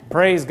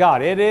Praise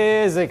God. It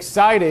is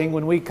exciting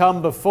when we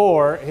come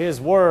before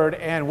His Word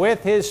and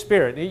with His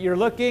Spirit. You're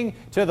looking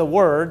to the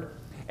Word,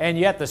 and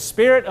yet the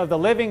Spirit of the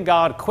living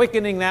God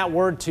quickening that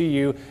Word to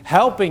you,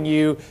 helping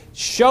you,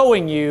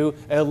 showing you,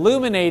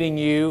 illuminating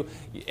you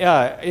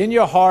in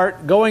your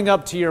heart, going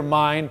up to your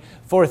mind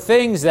for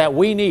things that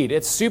we need.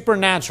 It's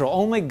supernatural.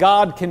 Only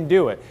God can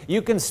do it.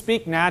 You can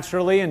speak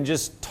naturally and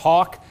just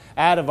talk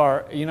out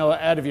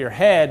of your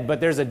head, but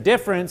there's a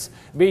difference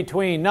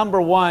between,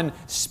 number one,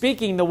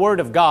 speaking the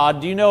Word of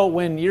God. Do you know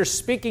when you're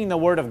speaking the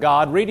Word of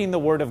God, reading the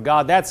Word of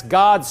God, that's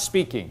God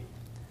speaking.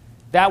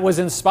 That was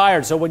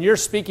inspired. So when you're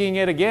speaking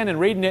it again and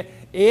reading it,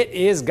 it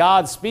is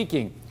God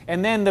speaking.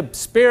 And then the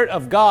Spirit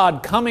of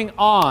God coming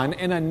on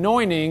and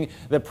anointing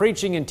the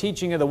preaching and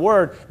teaching of the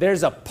Word,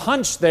 there's a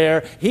punch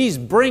there. He's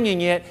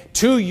bringing it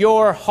to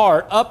your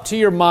heart, up to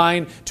your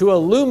mind, to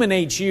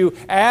illuminate you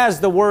as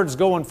the Word's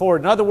going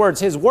forward. In other words,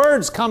 His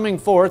Word's coming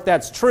forth,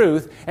 that's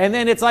truth, and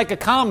then it's like a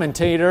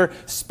commentator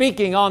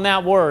speaking on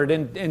that Word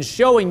and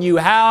showing you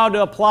how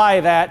to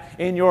apply that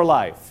in your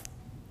life.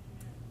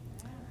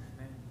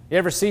 You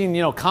ever seen,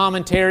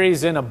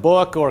 commentaries in a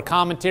book or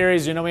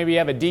commentaries, maybe you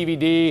have a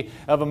DVD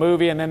of a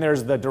movie and then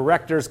there's the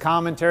director's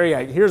commentary.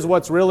 Here's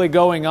what's really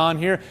going on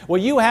here.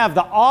 Well, you have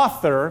the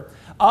author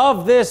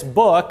of this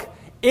book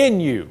in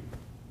you.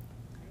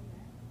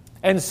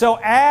 And so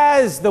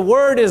as the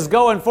Word is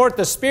going forth,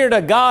 the Spirit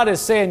of God is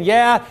saying,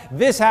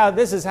 this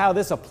is how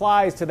this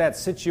applies to that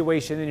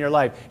situation in your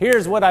life.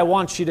 Here's what I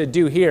want you to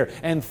do here.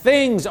 And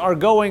things are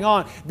going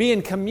on,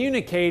 being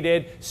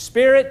communicated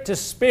spirit to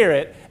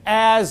spirit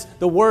as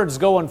the Word's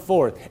going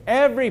forth.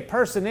 Every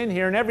person in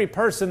here and every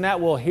person that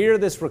will hear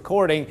this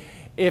recording,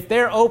 if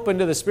they're open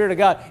to the Spirit of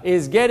God,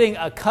 is getting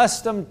a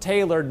custom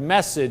tailored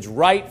message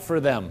right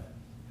for them.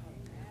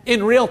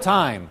 In real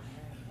time.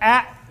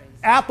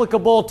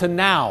 Applicable to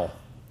now.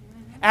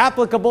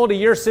 Applicable to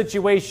your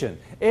situation.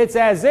 It's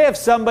as if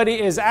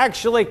somebody is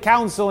actually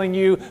counseling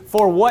you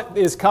for what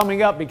is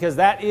coming up, because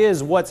that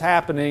is what's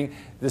happening.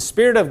 The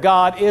Spirit of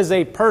God is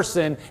a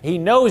person. He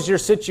knows your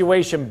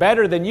situation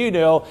better than you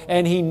know,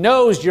 and He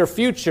knows your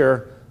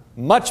future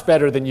much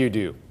better than you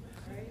do.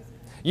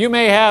 You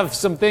may have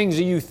some things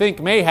that you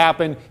think may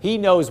happen. He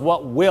knows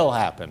what will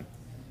happen.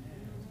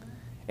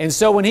 And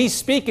so when He's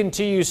speaking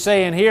to you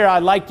saying, here,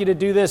 I'd like you to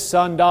do this,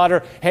 son,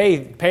 daughter. Hey,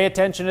 pay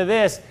attention to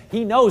this.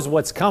 He knows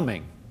what's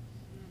coming.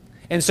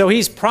 And so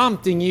He's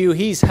prompting you,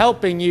 He's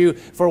helping you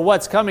for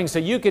what's coming. So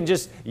you can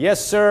just,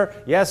 yes, sir,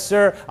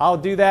 I'll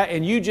do that.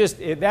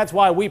 And that's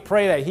why we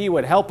pray that He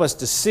would help us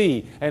to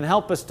see and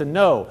help us to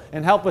know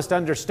and help us to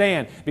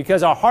understand.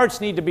 Because our hearts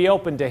need to be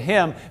open to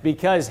Him,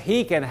 because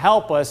He can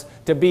help us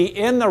to be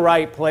in the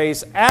right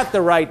place at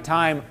the right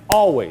time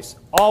always,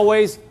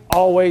 always,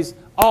 always,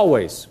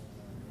 always.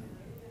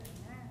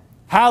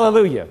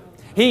 Hallelujah.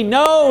 He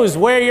knows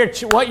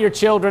what your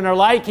children are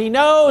like. He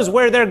knows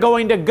where they're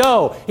going to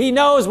go. He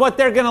knows what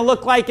they're going to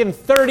look like in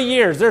 30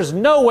 years. There's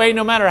no way,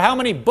 no matter how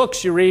many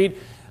books you read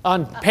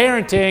on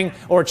parenting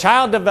or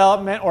child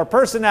development or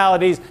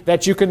personalities,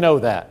 that you can know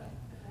that.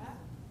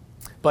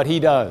 But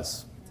He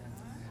does.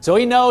 So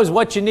He knows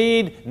what you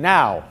need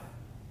now.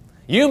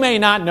 You may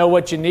not know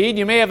what you need.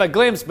 You may have a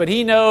glimpse, but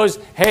He knows,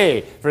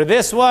 hey, for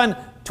this one,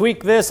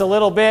 tweak this a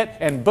little bit,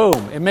 and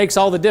boom, it makes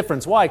all the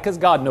difference. Why? Because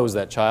God knows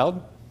that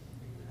child.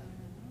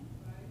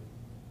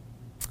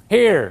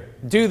 Here,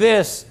 do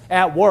this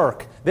at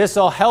work. This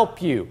will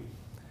help you.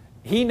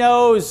 He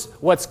knows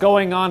what's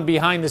going on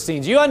behind the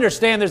scenes. You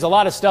understand there's a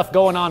lot of stuff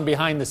going on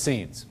behind the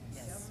scenes.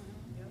 Yes.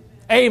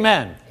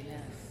 Amen. Yes.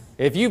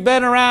 If you've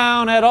been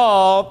around at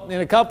all in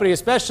a company,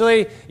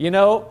 especially,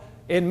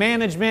 in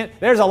management,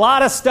 there's a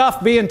lot of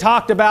stuff being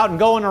talked about and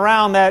going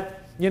around that,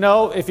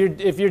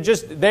 if you're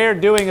just there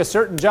doing a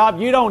certain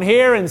job, you don't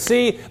hear and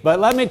see. But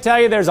let me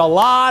tell you, there's a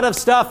lot of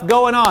stuff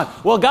going on.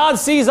 Well, God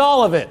sees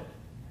all of it.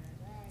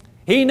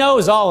 He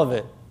knows all of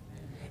it.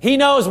 He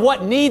knows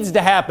what needs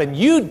to happen.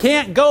 You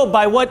can't go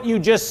by what you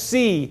just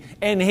see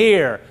and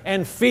hear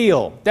and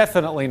feel.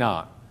 Definitely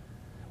not.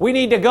 We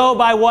need to go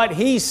by what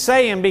He's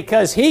saying,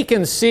 because He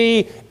can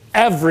see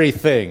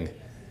everything.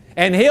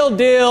 And He'll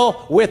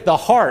deal with the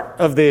heart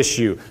of the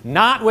issue,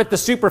 not with the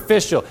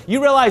superficial.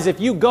 You realize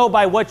if you go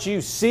by what you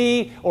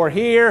see or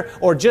hear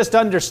or just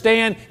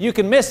understand, you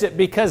can miss it,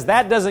 because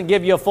that doesn't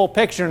give you a full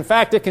picture. In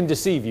fact, it can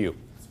deceive you.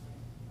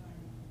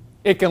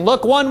 It can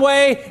look one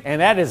way,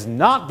 and that is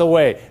not the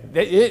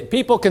way.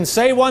 People can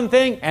say one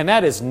thing, and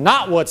that is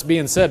not what's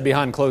being said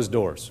behind closed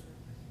doors.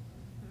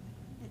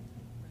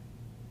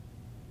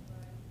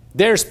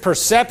 There's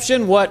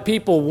perception, what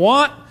people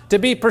want to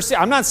be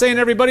perceived. I'm not saying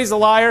everybody's a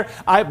liar,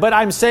 but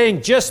I'm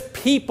saying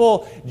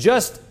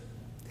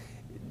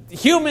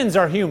humans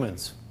are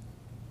humans.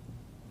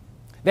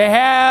 They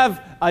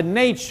have a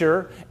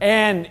nature,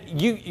 and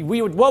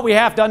what we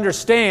have to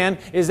understand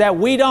is that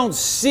we don't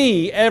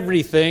see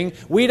everything.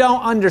 We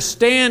don't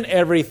understand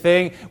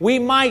everything. We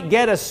might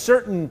get a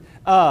certain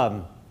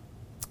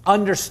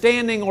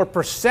understanding or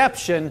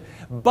perception,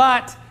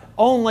 but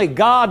only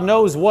God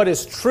knows what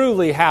is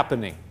truly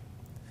happening.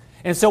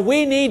 And so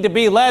we need to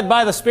be led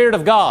by the Spirit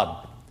of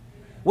God.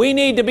 We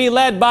need to be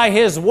led by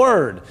His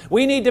Word.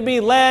 We need to be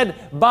led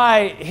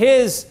by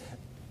His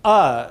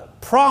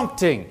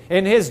prompting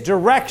and His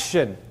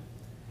direction,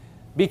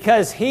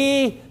 because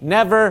He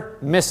never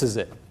misses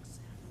it.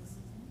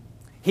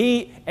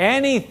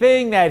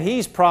 Anything that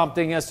He's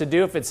prompting us to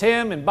do, if it's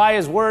Him and by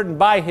His Word and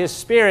by His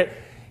Spirit,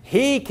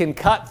 He can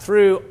cut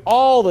through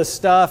all the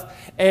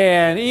stuff.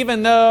 And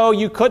even though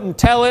you couldn't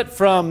tell it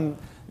from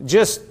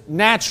just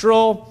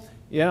natural,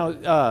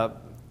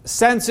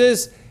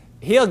 senses,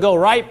 He'll go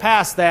right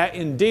past that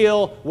and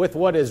deal with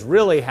what is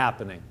really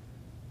happening.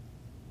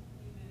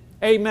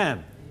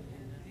 Amen.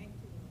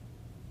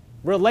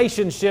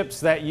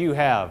 Relationships that you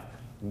have.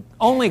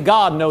 Only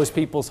God knows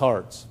people's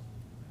hearts.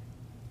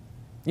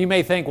 You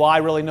may think, well, I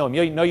really know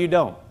Him. No, you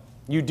don't.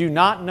 You do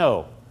not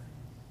know.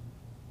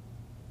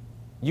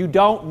 You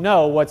don't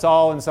know what's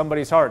all in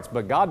somebody's hearts,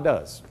 but God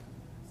does.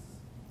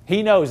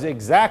 He knows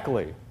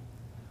exactly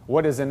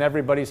what is in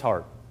everybody's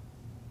heart.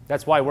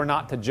 That's why we're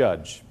not to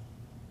judge.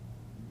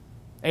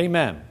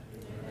 Amen.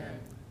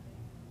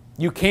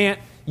 Amen.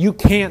 You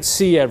can't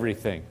see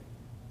everything.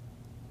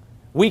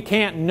 We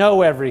can't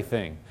know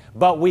everything,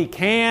 but we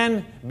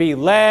can be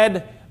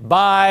led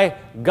by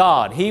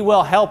God. He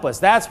will help us.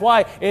 That's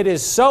why it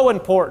is so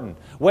important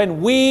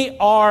when we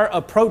are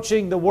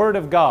approaching the Word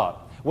of God,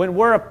 when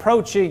we're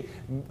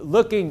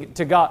looking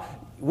to God,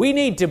 we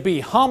need to be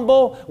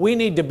humble, we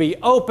need to be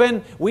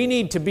open, we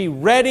need to be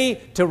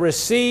ready to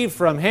receive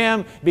from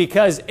Him,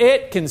 because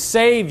it can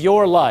save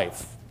your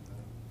life.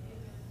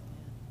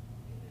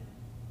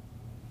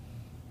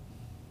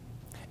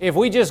 If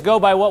we just go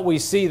by what we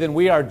see, then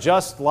we are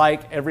just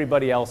like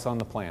everybody else on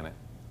the planet.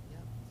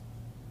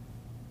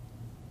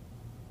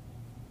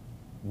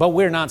 But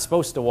we're not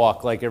supposed to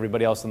walk like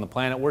everybody else on the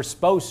planet. We're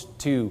supposed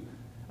to,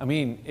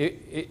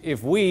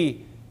 if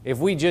we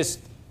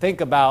just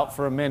think about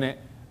for a minute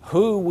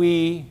who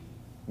we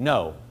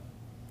know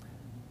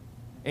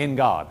in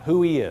God,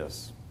 who He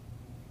is.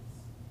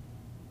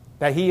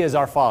 That He is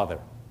our Father.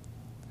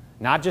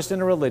 Not just in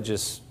a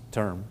religious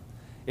term.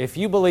 If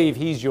you believe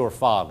He's your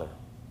Father,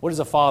 what does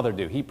a father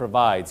do? He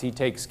provides, He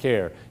takes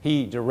care,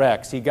 He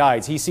directs, He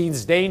guides, He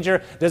sees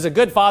danger. Does a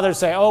good father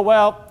say, oh,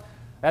 well,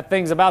 that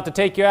thing's about to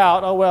take you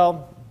out. Oh,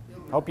 well,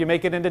 hope you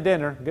make it into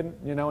dinner,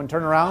 and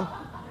turn around.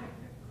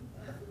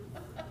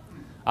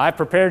 I've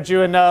prepared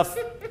you enough.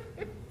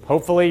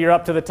 Hopefully you're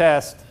up to the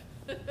test.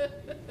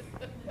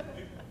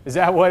 Is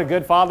that what a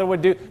good father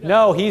would do?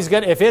 No, He's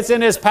good. If it's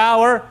in His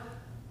power,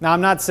 now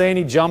I'm not saying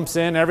He jumps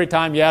in every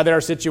time. Yeah, there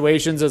are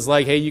situations it's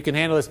like, hey, you can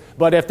handle this.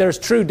 But if there's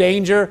true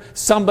danger,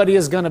 somebody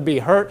is going to be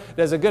hurt,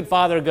 does a good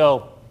father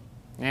go,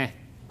 No.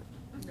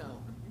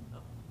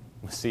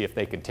 See if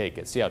they can take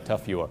it. See how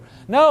tough you are.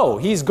 No,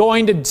 He's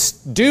going to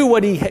do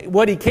what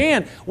he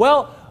can.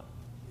 Well,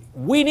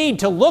 we need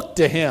to look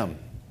to Him.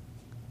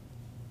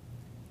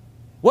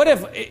 What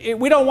if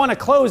we don't want to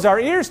close our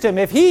ears to Him?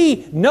 If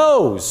He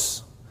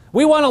knows,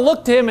 we want to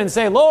look to Him and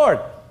say,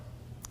 Lord,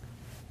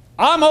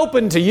 I'm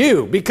open to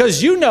You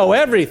because You know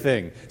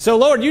everything. So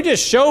Lord, You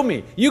just show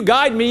me. You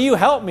guide me. You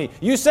help me.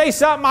 You say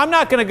something, I'm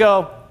not going to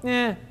go,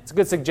 it's a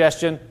good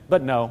suggestion,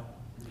 but no.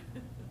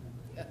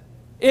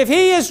 If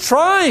He is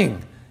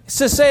trying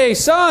to say,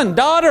 son,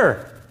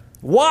 daughter,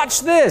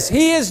 watch this.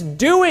 He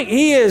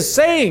is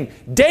saying,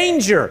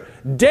 danger,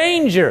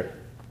 danger.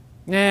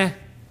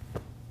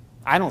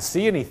 I don't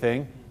see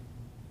anything.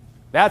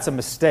 That's a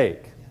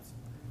mistake.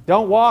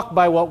 Don't walk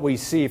by what we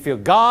see. Feel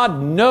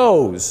God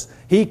knows.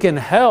 He can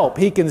help.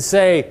 He can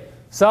say,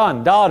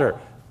 son, daughter,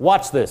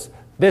 watch this.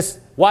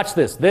 Watch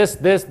this.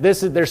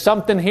 There's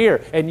something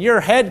here. And your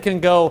head can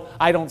go,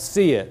 I don't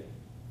see it.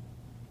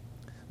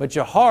 But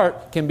your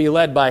heart can be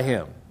led by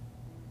Him.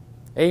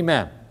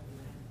 Amen.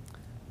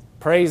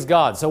 Praise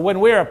God. So when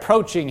we're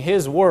approaching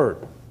His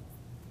Word,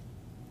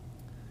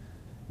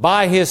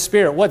 by His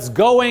Spirit, what's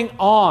going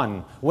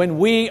on when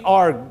we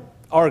are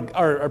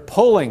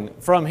pulling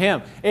from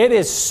Him? It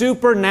is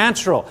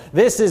supernatural.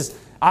 This is,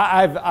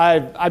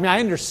 I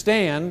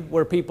understand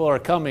where people are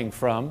coming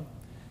from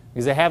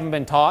because they haven't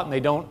been taught and they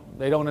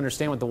don't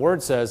understand what the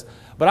Word says.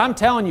 But I'm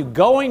telling you,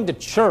 going to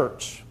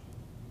church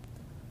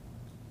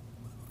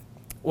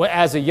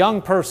as a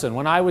young person,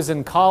 when I was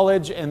in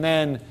college and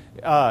then,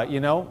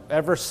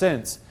 ever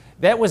since,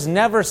 that was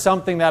never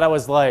something that I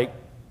was like,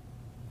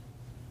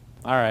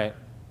 all right,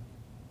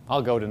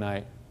 I'll go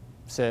tonight.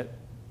 Sit.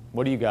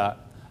 What do you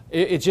got?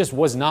 It just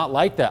was not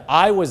like that.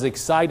 I was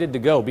excited to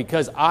go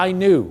because I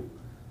knew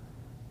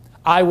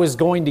I was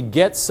going to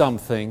get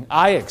something.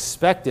 I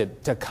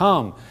expected to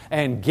come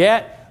and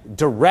get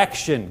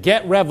direction,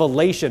 get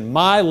revelation.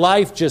 My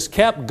life just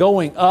kept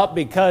going up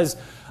because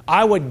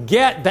I would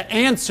get the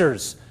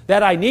answers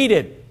that I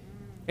needed.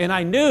 And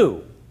I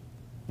knew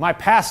my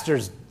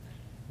pastors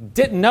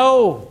didn't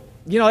know,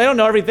 they don't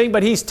know everything,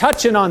 but he's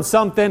touching on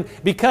something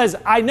because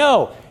I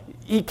know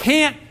he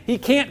can't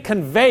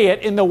convey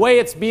it in the way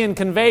it's being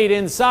conveyed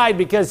inside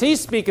because he's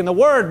speaking the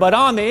word, but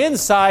on the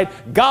inside,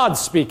 God's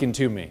speaking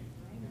to me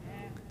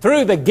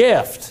through the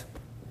gift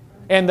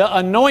and the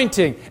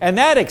anointing. And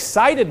that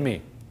excited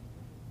me.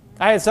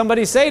 I had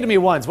somebody say to me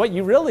once, "What,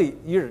 you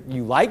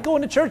like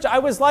going to church?" I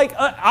was like,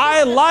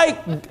 I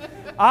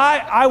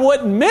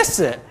wouldn't miss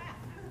it.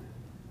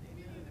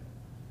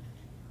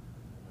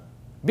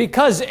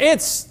 Because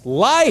it's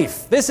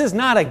life. This is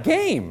not a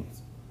game.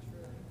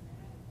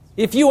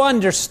 If you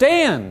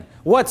understand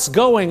what's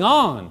going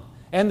on,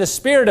 and the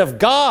Spirit of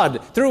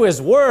God, through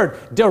His Word,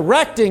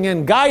 directing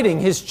and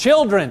guiding His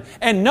children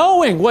and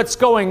knowing what's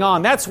going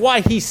on. That's why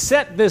He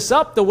set this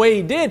up the way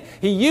He did.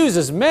 He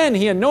uses men.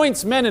 He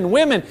anoints men and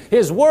women.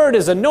 His Word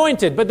is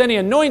anointed, but then He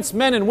anoints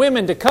men and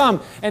women to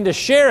come and to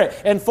share it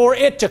and for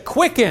it to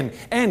quicken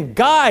and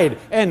guide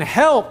and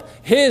help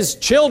His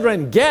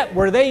children get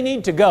where they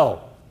need to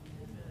go.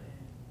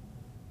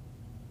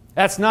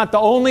 That's not the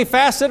only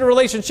facet of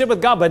relationship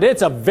with God, but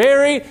it's a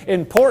very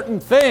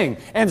important thing.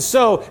 And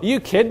so, you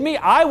kidding me?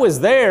 I was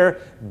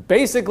there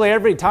basically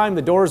every time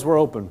the doors were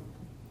open.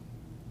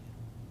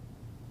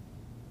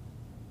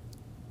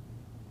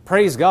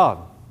 Praise God.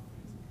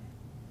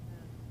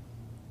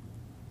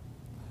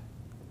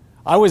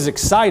 I was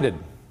excited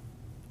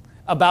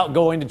about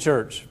going to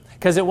church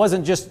because it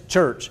wasn't just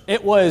church.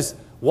 It was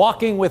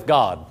walking with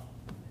God.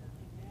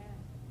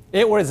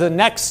 It was the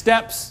next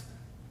steps.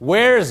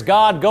 Where's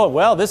God going?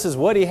 Well, this is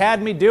what He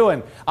had me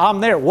doing. I'm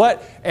there.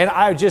 What? And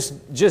I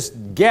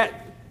just get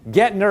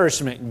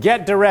nourishment,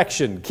 get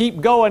direction, keep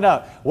going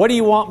up. What do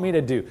you want me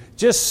to do?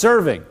 Just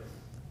serving.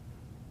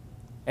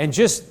 And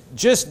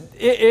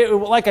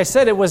like I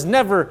said, it was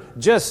never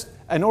just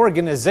an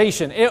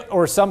organization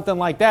or something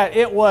like that.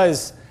 It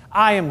was,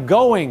 I am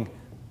going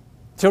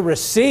to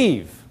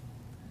receive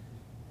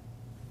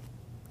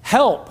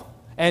help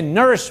and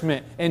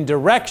nourishment and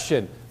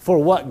direction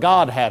for what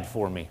God had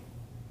for me.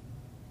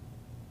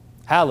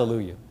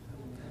 Hallelujah.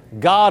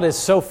 God is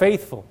so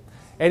faithful,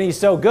 and He's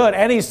so good,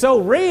 and He's so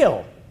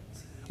real.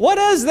 What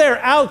is there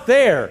out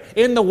there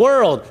in the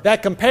world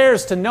that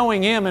compares to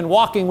knowing Him and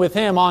walking with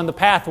Him on the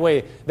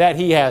pathway that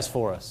He has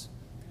for us?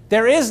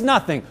 There is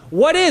nothing.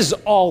 What is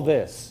all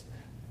this?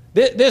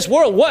 This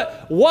world,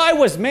 why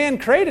was man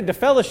created? To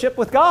fellowship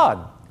with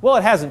God. Well,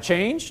 it hasn't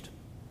changed.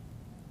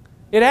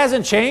 It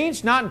hasn't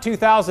changed, not in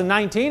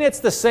 2019. It's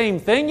the same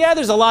thing. Yeah,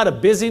 there's a lot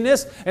of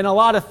busyness and a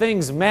lot of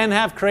things men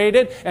have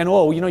created. And,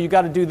 you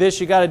got to do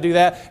this, you got to do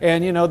that.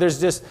 And, there's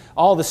just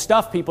all the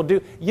stuff people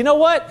do. You know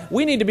what?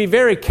 We need to be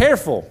very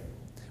careful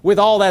with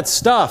all that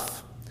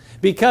stuff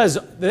because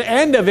the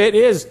end of it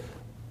is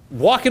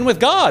walking with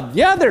God.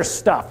 Yeah, there's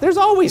stuff. There's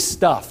always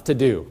stuff to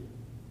do.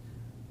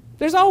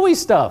 There's always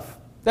stuff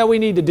that we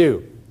need to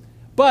do.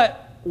 But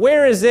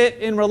where is it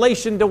in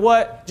relation to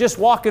what just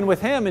walking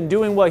with Him and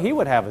doing what He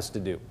would have us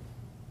to do?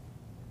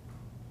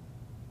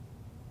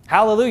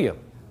 Hallelujah.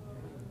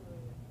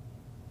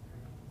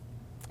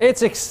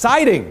 It's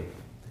exciting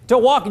to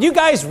walk. You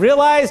guys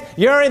realize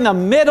you're in the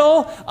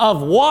middle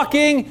of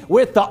walking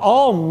with the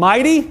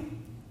Almighty?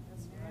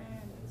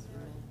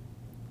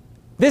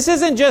 This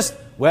isn't just,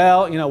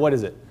 what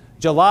is it?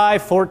 July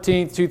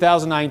 14th,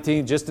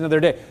 2019, just another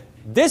day.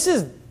 This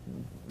is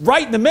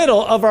right in the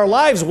middle of our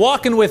lives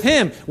walking with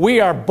Him.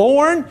 We are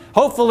born.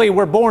 Hopefully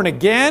we're born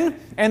again.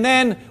 And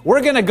then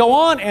we're going to go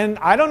on. And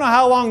I don't know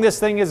how long this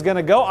thing is going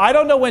to go. I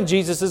don't know when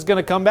Jesus is going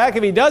to come back.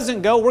 If He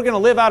doesn't go, we're going to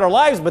live out our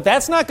lives. But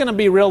that's not going to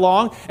be real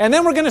long. And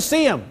then we're going to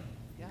see Him.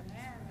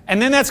 And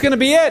then that's going to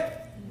be it.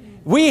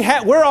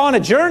 We're on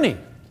a journey.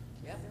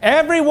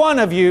 Every one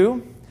of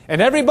you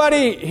and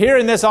everybody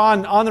hearing this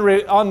on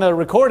the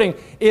recording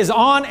is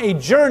on a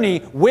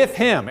journey with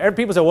Him.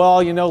 People say,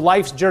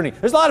 life's journey.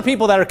 There's a lot of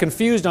people that are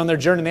confused on their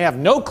journey. They have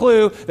no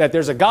clue that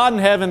there's a God in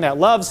heaven that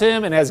loves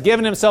Him and has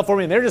given Himself for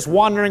me. And they're just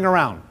wandering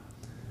around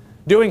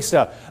doing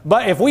stuff.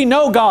 But if we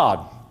know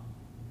God,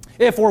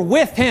 if we're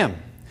with Him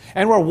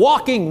and we're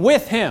walking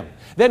with Him,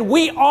 then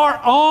we are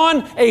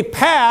on a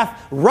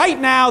path right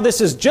now. This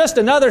is just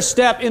another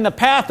step in the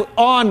path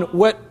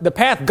the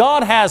path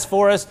God has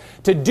for us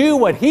to do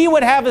what He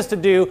would have us to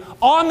do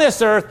on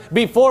this earth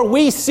before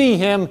we see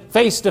Him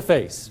face to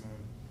face.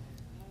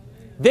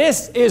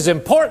 This is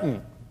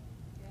important.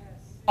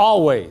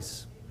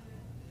 Always.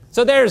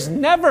 So there's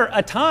never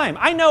a time.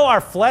 I know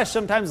our flesh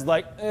sometimes is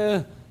like,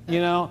 I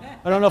don't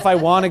know if I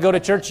want to go to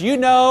church.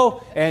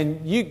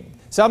 And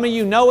some of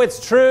you know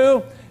it's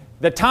true.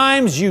 The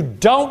times you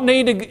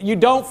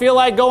don't feel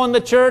like going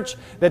to church,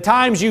 the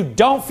times you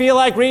don't feel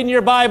like reading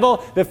your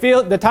Bible,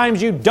 the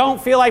times you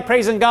don't feel like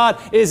praising God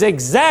is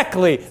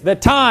exactly the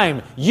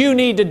time you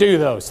need to do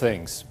those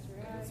things.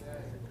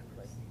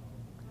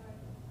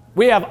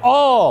 We have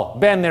all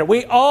been there.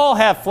 We all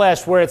have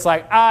flesh where it's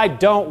like, I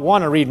don't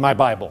want to read my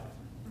Bible.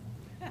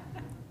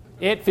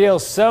 It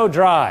feels so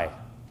dry.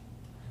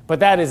 But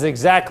that is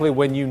exactly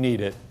when you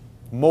need it.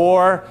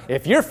 More.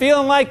 If you're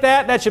feeling like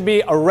that, that should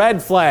be a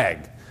red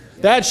flag.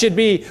 That should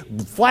be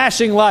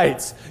flashing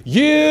lights.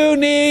 You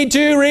need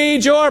to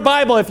read your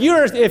Bible. If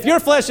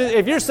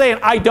you're saying,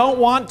 I don't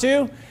want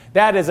to,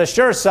 that is a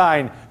sure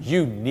sign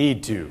you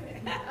need to.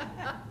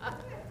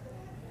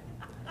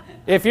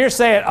 If you're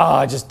saying,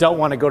 I just don't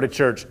want to go to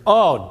church,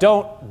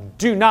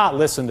 do not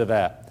listen to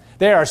that.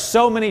 There are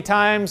so many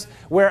times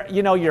where,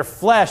 your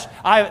flesh,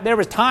 there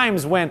was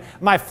times when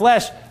my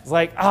flesh was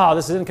like, oh,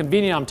 this is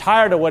inconvenient, I'm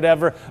tired or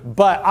whatever,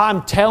 but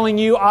I'm telling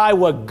you, I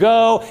would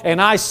go,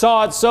 and I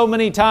saw it so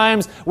many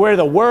times where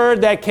the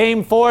word that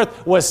came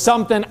forth was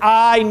something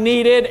I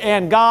needed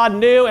and God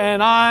knew,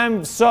 and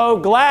I'm so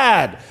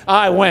glad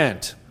I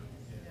went.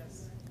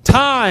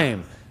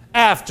 Time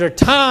after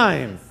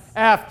time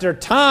after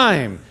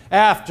time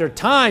after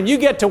time. You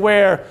get to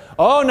where,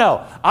 oh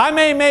no, I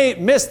may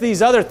miss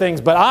these other things,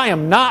 but I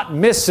am not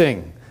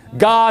missing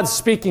God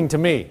speaking to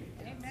me.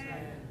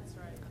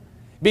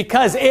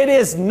 Because it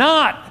is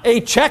not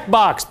a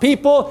checkbox.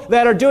 People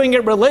that are doing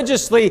it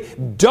religiously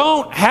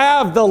don't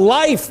have the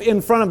life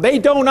in front of them. They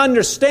don't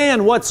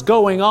understand what's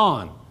going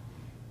on.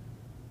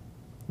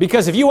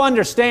 Because if you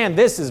understand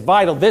this is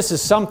vital, this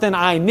is something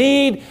I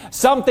need,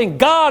 something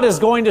God is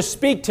going to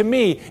speak to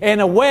me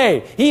in a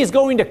way. He's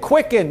going to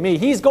quicken me.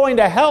 He's going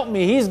to help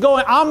me. I'm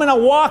going to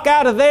walk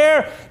out of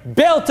there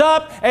built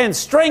up and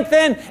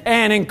strengthened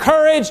and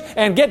encouraged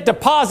and get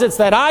deposits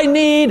that I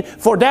need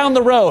for down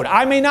the road.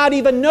 I may not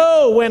even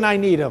know when I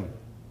need them.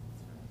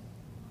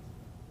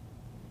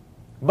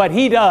 But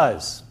He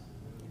does.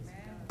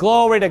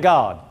 Glory to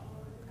God.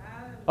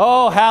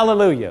 Oh,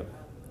 hallelujah.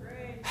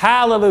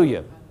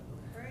 Hallelujah.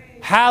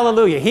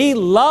 Hallelujah. He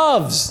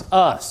loves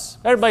us.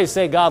 Everybody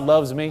say, God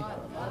loves me.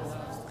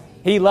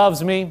 He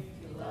loves me.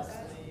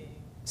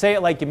 Say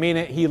it like you mean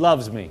it. He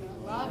loves me.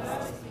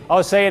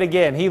 Oh, say it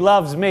again. He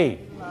loves me.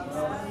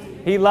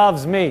 He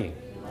loves me.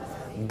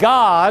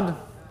 God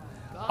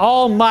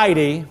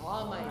Almighty,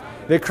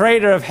 the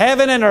creator of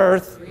heaven and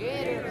earth,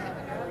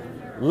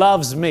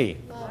 loves me.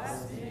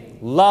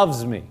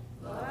 Loves me.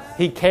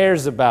 He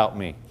cares about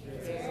me.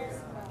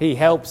 He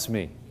helps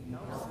me.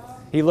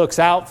 He looks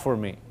out for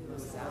me.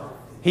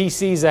 He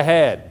sees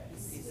ahead.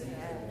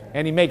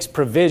 And He makes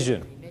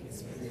provision.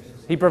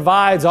 He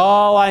provides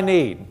all I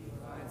need.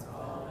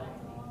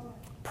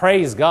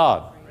 Praise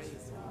God.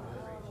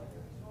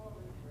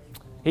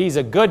 He's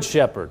a good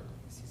shepherd.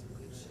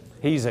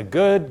 He's a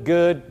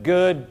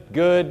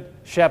good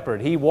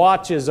shepherd. He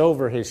watches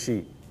over His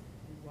sheep.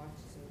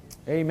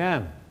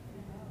 Amen.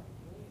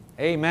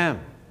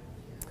 Amen.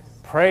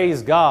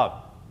 Praise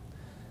God.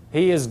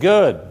 He is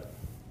good.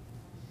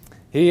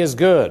 He is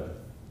good.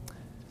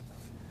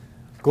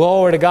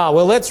 Glory to God.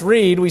 Well, let's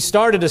read. We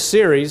started a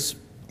series.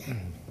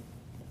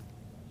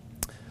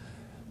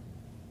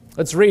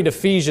 Let's read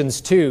Ephesians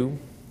 2,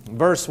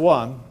 verse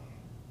 1.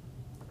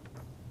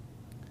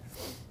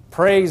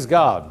 Praise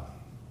God.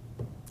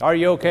 Are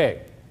you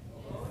okay?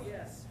 Oh,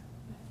 yes.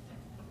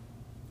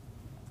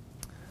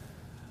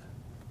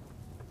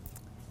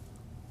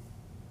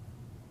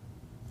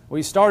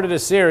 We started a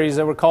series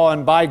that we're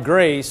calling By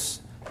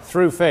Grace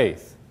Through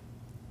Faith.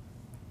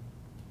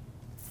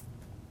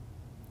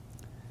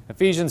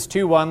 Ephesians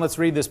 2:1, let's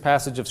read this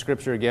passage of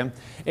Scripture again.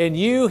 In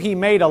you He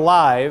made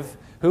alive,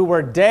 who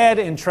were dead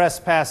in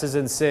trespasses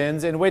and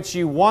sins, in which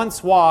you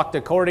once walked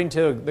according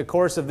to the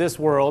course of this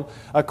world,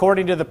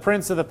 according to the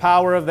prince of the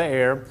power of the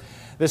air,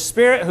 the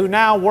spirit who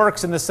now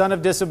works in the son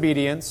of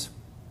disobedience,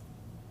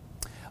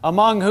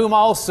 among whom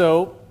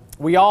also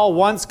we all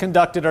once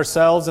conducted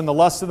ourselves in the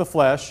lust of the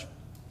flesh,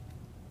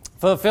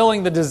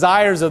 fulfilling the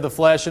desires of the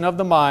flesh and of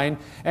the mind,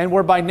 and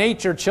were by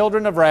nature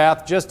children of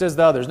wrath, just as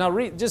the others. Now,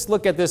 just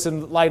look at this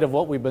in light of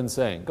what we've been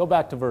saying. Go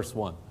back to verse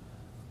 1.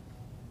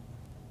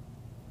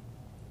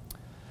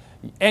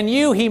 And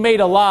you He made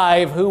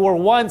alive, who were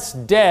once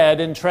dead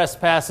in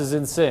trespasses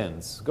and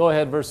sins. Go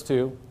ahead, verse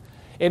 2.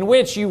 In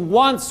which you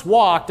once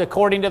walked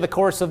according to the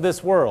course of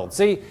this world.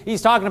 See,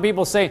 He's talking to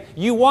people saying,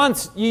 you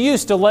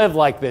used to live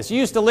like this. You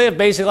used to live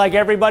basically like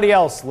everybody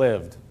else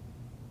lived.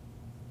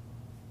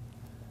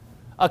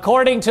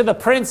 According to the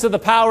prince of the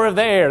power of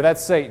the air,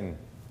 that's Satan.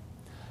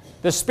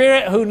 The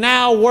spirit who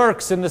now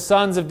works in the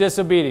sons of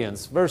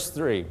disobedience. Verse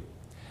 3.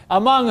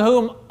 Among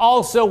whom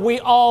also we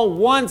all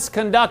once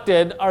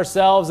conducted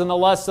ourselves in the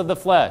lusts of the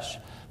flesh,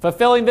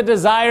 fulfilling the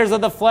desires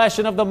of the flesh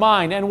and of the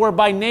mind, and were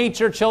by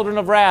nature children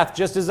of wrath,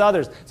 just as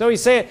others. So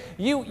He's saying,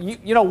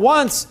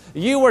 once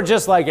you were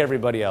just like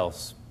everybody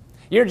else.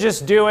 You're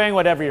just doing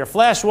whatever your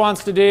flesh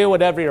wants to do,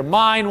 whatever your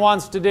mind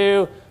wants to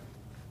do.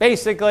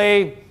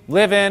 Basically,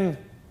 living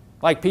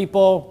like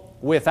people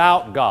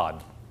without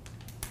God.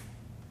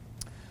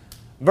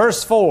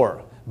 Verse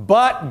 4,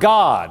 but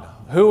God,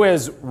 who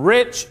is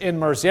rich in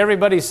mercy.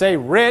 Everybody say,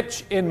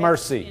 rich in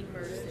mercy.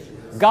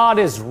 God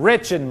is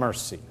rich in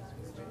mercy.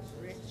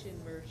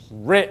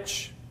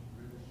 Rich.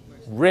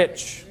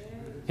 Rich.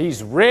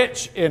 He's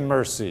rich in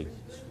mercy.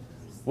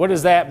 What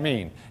does that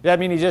mean? Does that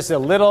mean He's just a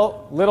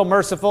little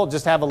merciful?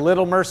 Just have a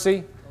little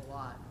mercy? A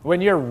lot. When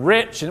you're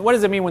rich, and what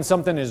does it mean when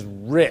something is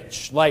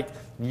rich? Like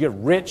you get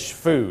rich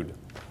food.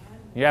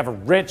 You have a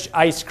rich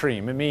ice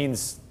cream. It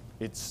means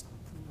it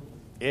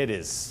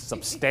is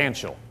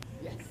substantial.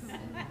 Yes.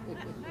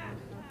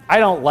 I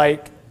don't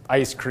like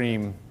ice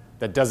cream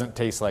that doesn't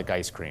taste like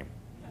ice cream.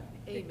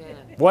 Amen.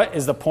 What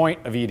is the point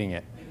of eating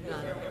it?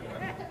 None.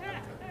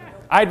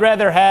 I'd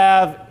rather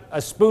have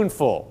a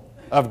spoonful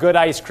of good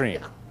ice cream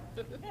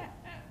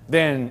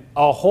than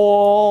a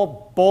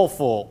whole bowl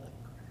full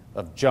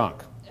of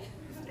junk.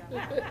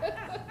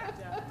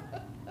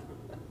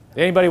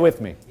 Anybody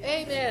with me?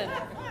 Amen.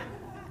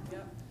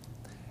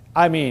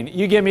 I mean,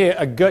 you give me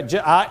a good,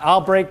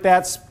 I'll break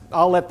that,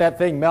 I'll let that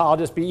thing melt. I'll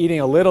just be eating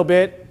a little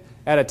bit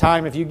at a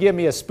time if you give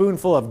me a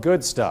spoonful of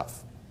good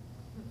stuff.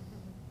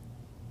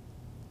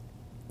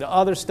 The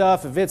other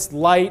stuff, if it's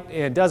light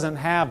and it doesn't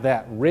have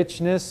that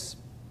richness,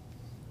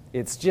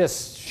 it's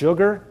just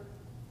sugar.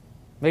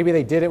 Maybe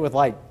they did it with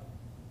like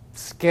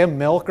skim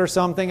milk or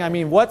something. I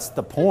mean, what's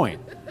the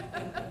point?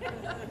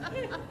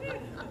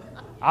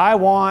 I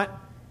want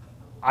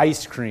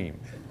ice cream.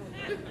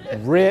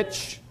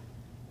 Rich,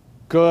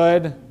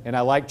 good, and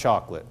I like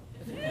chocolate.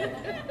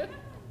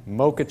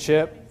 Mocha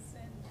chip.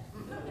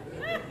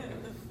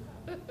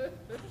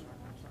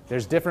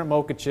 There's different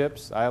mocha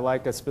chips. I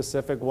like a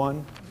specific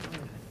one.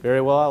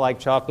 Very well, I like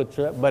chocolate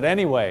chip. But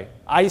anyway,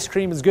 ice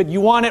cream is good.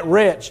 You want it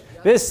rich.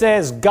 This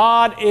says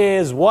God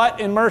is what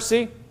in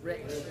mercy?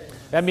 Rich.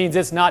 That means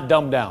it's not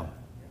dumbed down.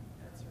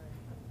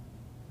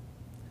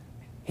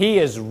 He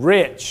is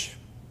rich,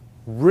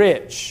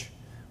 rich,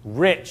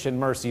 rich in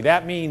mercy.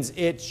 That means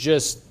it's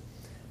just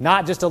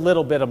not just a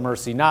little bit of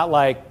mercy. Not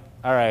like,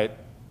 all right,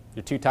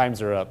 your 2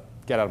 times are up.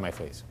 Get out of my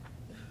face.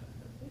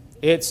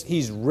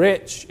 He's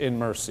rich in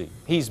mercy.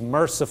 He's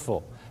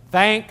merciful.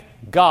 Thank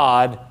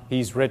God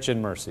He's rich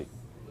in mercy.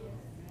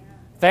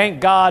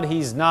 Thank God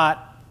He's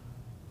not,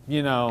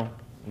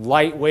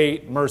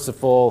 lightweight,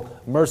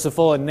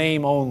 merciful in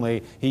name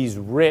only. He's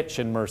rich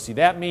in mercy.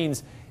 That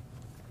means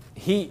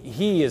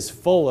He is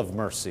full of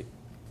mercy.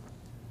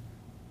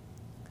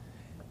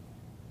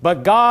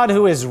 But God,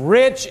 who is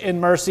rich in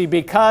mercy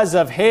because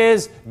of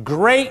His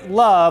great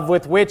love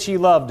with which He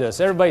loved us.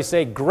 Everybody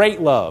say,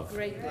 great love.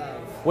 Great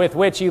love. With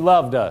which He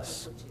loved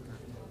us.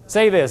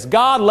 Say this,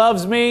 God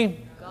loves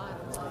me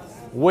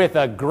with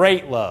a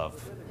great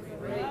love.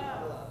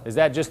 Is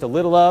that just a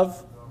little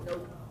love?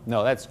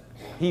 No,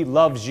 He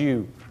loves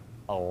you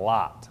a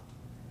lot.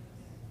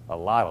 A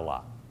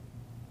lot.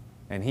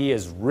 And He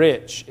is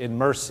rich in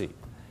mercy.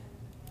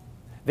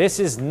 This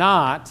is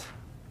not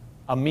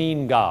a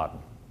mean God.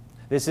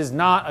 This is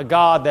not a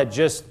God that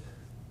just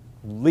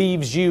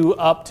leaves you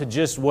up to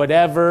just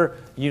whatever,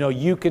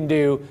 you can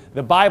do.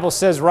 The Bible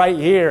says right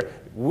here,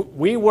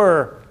 we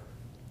were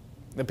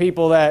the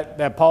people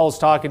that Paul's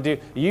talking to.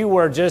 You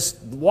were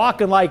just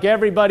walking like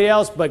everybody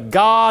else, but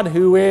God,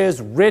 who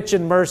is rich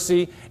in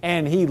mercy,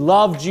 and He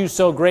loved you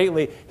so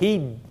greatly,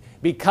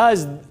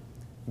 because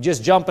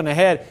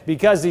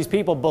these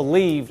people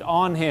believed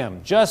on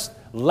Him, just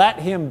let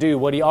Him do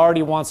what He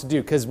already wants to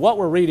do. Because what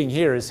we're reading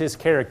here is His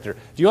character.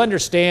 Do you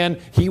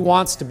understand? He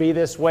wants to be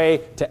this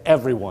way to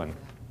everyone.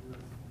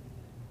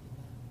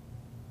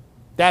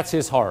 That's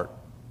His heart.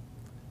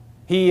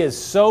 He is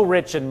so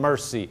rich in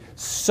mercy.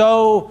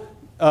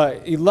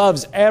 He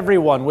loves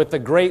everyone with a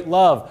great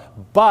love.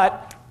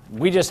 But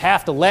we just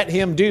have to let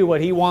Him do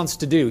what He wants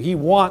to do. He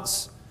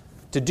wants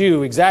to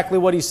do exactly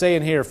what He's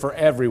saying here for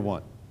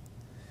everyone.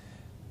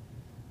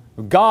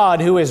 God,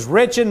 who is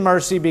rich in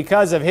mercy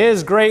because of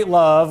His great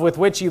love with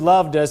which He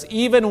loved us,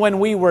 even when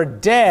we were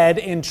dead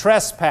in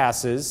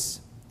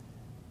trespasses,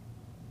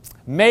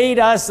 made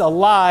us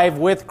alive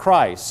with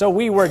Christ. So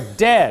we were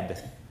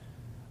dead.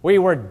 We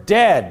were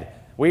dead.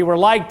 We were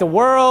like the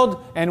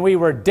world, and we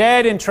were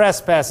dead in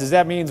trespasses.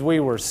 That means we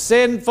were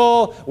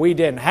sinful. We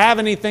didn't have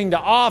anything to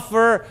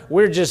offer.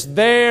 We're just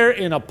there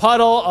in a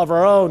puddle of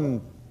our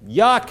own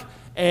yuck,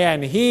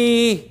 and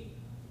He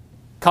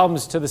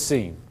comes to the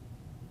scene.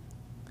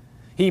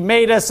 He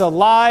made us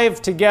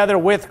alive together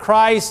with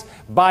Christ.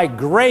 By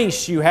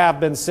grace you have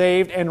been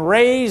saved, and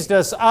raised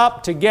us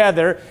up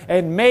together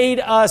and made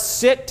us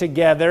sit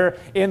together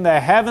in the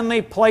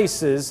heavenly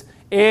places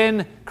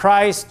in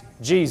Christ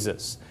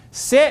Jesus.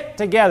 Sit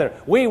together.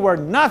 We were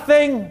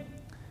nothing.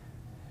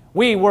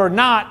 We were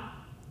not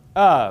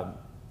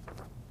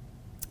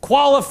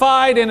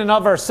qualified in and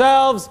of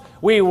ourselves.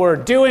 We were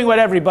doing what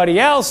everybody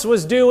else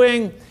was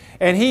doing.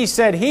 And He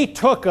said He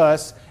took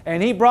us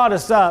and He brought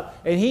us up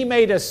and He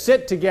made us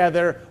sit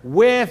together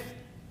with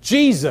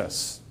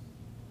Jesus.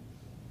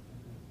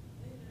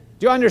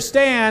 Do you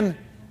understand?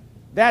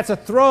 That's a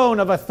throne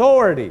of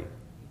authority.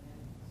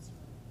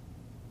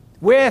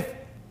 With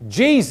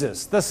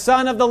Jesus, the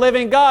Son of the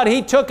living God.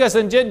 He took us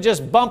and didn't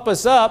just bump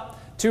us up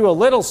to a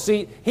little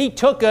seat. He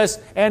took us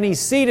and He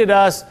seated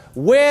us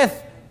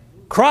with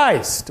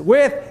Christ,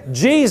 with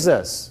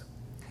Jesus.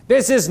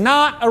 This is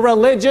not a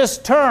religious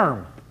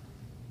term.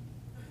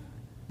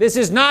 This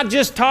is not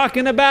just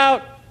talking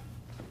about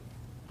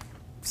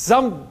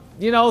some,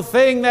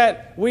 thing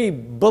that we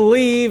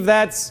believe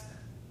that's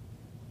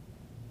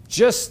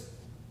just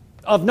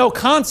of no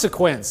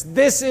consequence.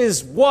 This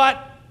is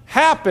what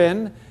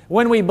happened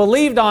when we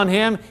believed on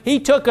Him. He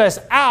took us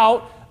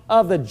out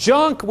of the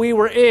junk we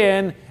were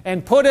in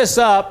and put us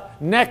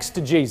up next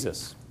to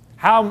Jesus.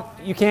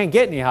 You can't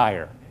get any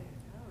higher.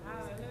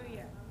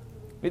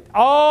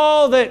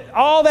 All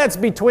that's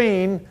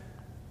between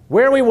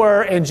where we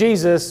were and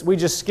Jesus, we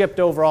just skipped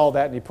over all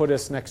that and He put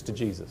us next to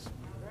Jesus.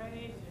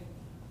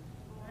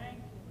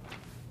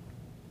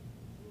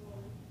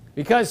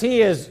 Because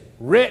He is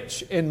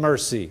rich in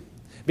mercy.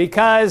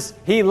 Because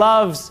He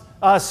loves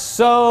us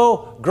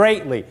so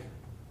greatly.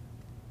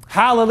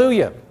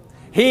 Hallelujah.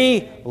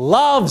 He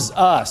loves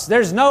us.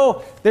 There's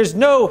no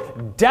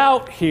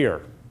doubt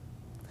here.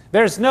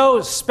 There's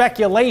no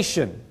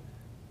speculation.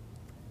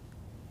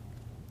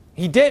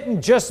 He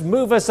didn't just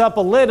move us up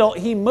a little.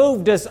 He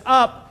moved us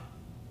up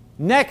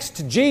next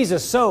to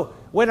Jesus. So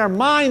when our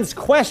minds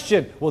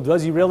question, well,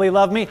 does He really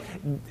love me?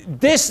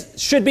 This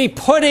should be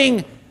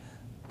putting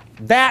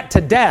that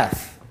to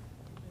death.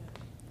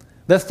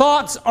 The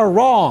thoughts are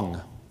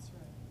wrong.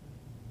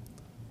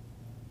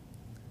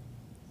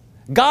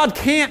 God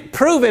can't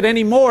prove it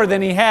any more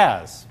than He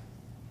has.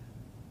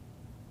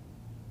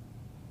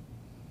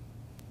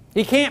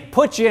 He can't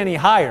put you any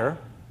higher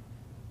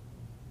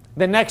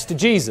than next to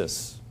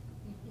Jesus,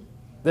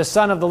 the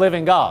Son of the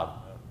living God.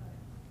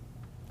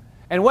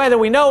 And whether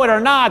we know it or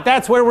not,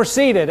 that's where we're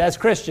seated as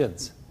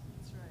Christians.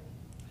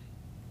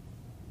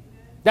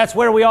 That's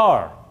where we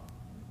are.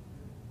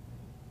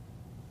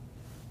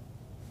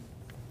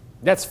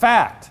 That's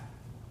fact.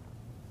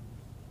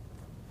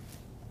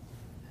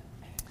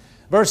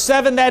 Verse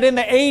 7, that in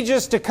the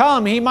ages to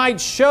come He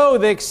might show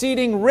the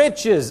exceeding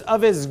riches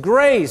of His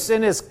grace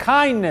and His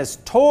kindness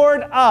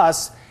toward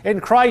us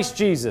in Christ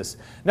Jesus.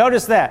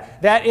 Notice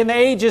that in the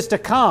ages to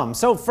come.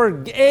 So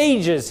for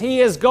ages He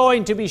is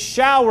going to be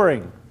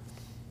showering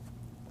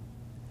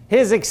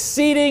His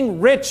exceeding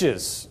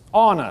riches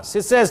on us.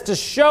 It says to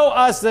show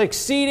us the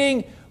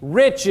exceeding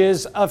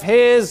riches of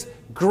His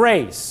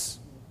grace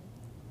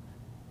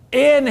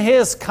in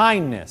His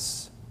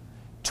kindness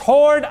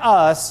toward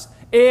us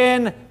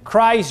in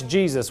Christ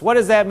Jesus. What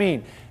does that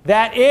mean?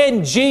 That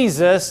in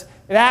Jesus,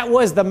 that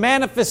was the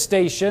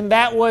manifestation,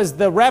 that was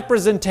the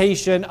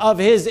representation of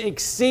His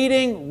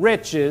exceeding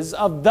riches,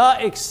 of the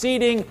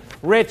exceeding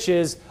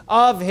riches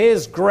of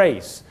His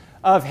grace,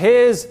 of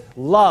His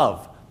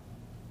love,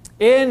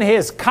 in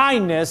His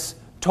kindness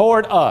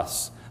toward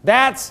us.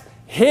 That's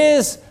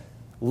His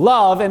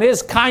love and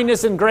His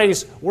kindness and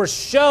grace were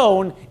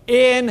shown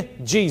in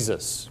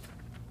Jesus.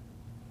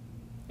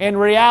 And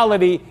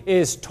reality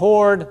is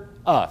toward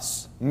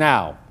us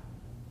now.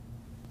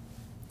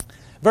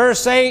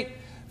 Verse 8,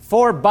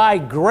 for by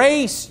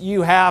grace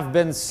you have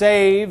been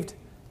saved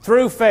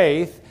through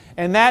faith,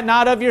 and that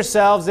not of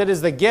yourselves, it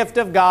is the gift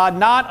of God,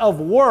 not of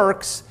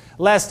works,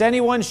 lest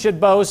anyone should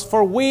boast,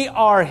 for we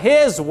are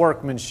His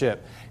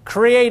workmanship,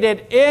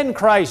 created in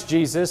Christ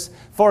Jesus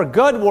for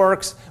good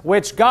works,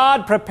 which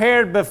God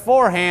prepared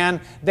beforehand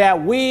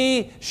that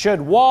we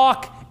should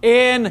walk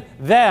in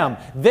them.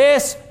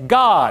 This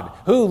God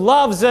who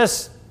loves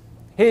us,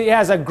 He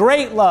has a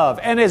great love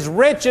and is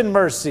rich in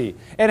mercy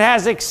and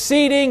has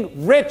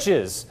exceeding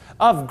riches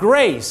of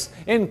grace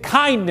and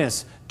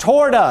kindness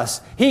toward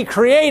us. He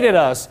created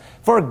us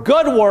for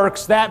good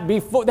works that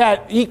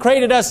He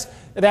created us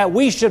that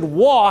we should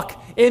walk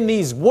in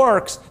these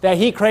works that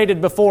He created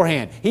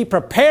beforehand. He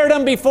prepared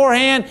them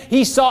beforehand.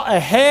 He saw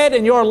ahead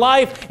in your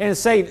life and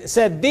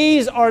said,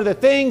 these are the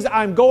things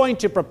I'm going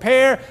to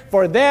prepare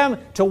for them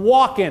to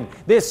walk in.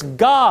 This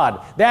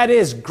God that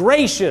is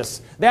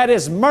gracious, that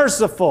is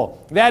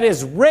merciful, that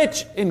is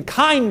rich in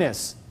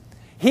kindness.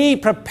 He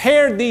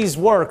prepared these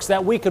works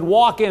that we could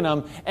walk in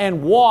them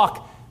and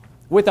walk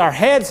with our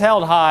heads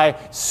held high,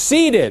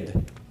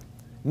 seated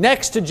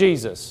next to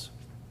Jesus.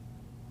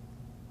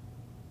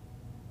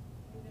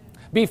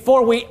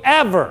 Before we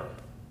ever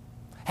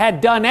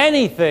had done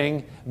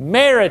anything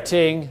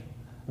meriting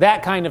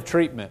that kind of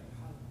treatment.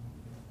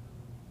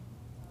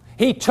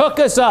 He took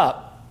us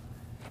up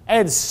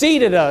and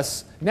seated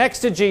us next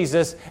to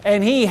Jesus,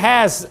 and He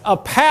has a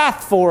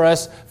path for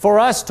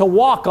us to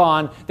walk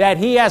on that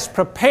He has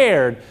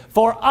prepared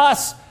for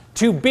us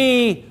to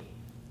be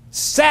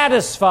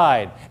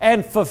satisfied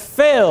and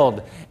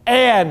fulfilled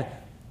and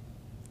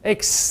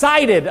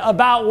excited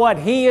about what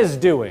He is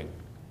doing.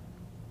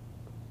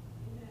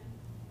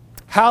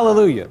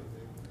 Hallelujah.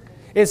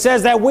 It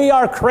says that we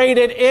are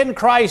created in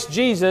Christ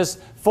Jesus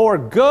for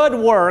good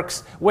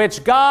works,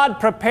 which God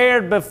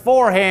prepared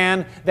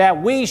beforehand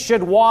that we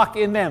should walk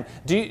in them.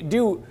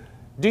 Do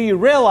you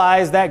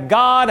realize that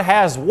God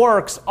has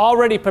works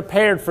already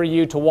prepared for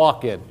you to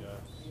walk in?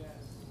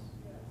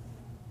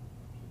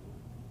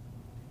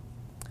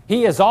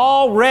 He has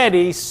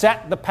already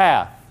set the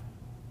path.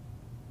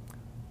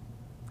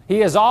 He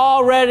has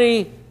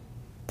already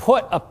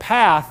put a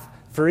path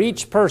for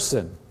each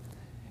person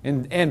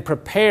and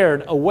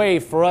prepared a way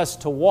for us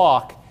to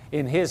walk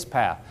in His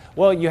path.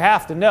 Well, you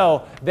have to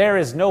know there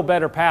is no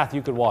better path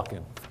you could walk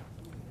in.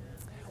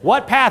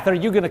 What path are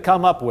you going to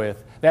come up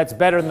with that's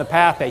better than the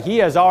path that He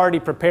has already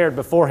prepared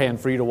beforehand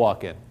for you to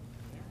walk in?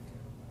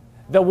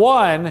 The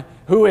one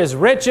who is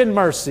rich in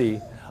mercy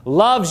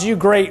loves you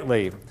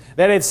greatly.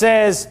 That it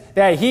says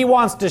that He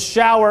wants to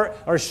shower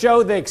or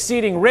show the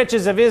exceeding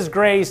riches of His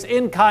grace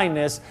in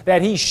kindness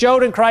that He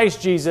showed in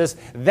Christ Jesus.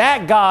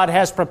 That God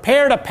has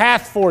prepared a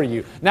path for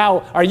you.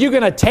 Now, are you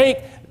going to take,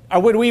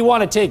 or would we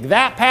want to take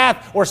that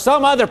path or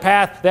some other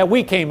path that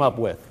we came up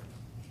with?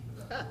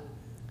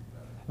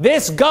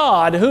 This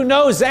God who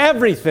knows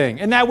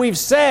everything and that we've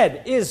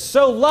said is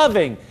so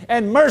loving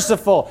and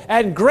merciful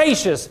and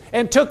gracious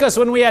and took us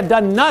when we had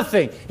done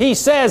nothing. He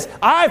says,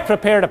 I've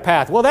prepared a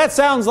path. Well, that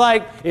sounds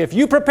like if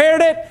you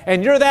prepared it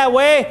and you're that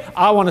way,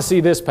 I want to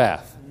see this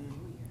path.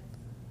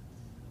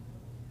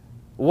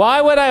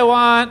 Why would I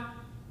want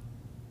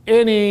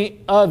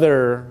any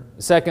other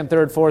second,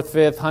 third, fourth,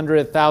 fifth,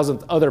 100th,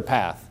 1,000th other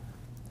path?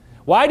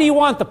 Why do you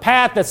want the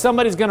path that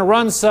somebody's going to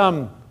run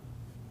some,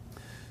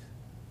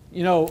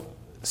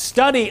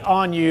 study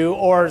on you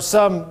or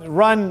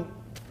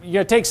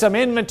take some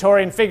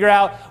inventory and figure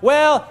out,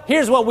 well,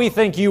 here's what we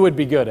think you would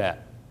be good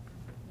at.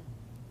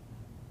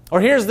 Or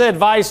here's the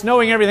advice,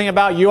 knowing everything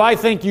about you, I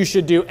think you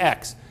should do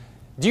X.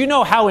 Do you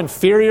know how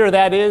inferior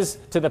that is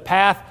to the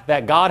path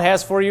that God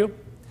has for you?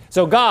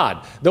 So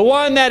God, the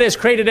one that has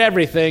created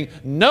everything,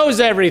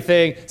 knows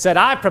everything, said,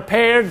 I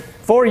prepared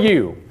for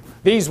you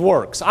these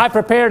works. I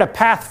prepared a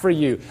path for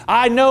you.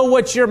 I know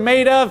what you're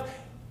made of,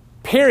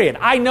 period.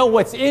 I know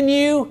what's in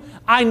you.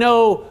 I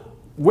know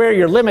where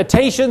your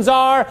limitations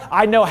are.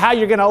 I know how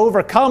you're going to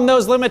overcome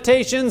those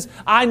limitations.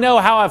 I know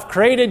how I've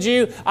created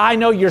you. I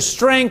know your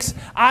strengths.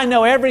 I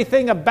know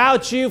everything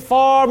about you,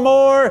 far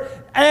more,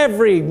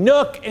 every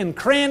nook and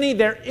cranny.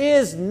 There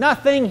is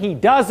nothing He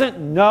doesn't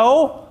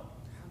know.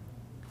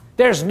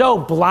 There's no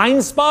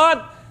blind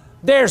spot.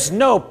 There's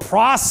no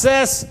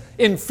process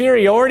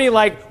inferiority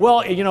like,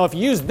 well, if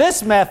you use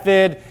this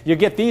method, you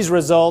get these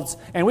results,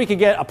 and we could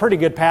get a pretty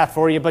good path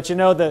for you. But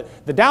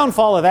the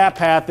downfall of that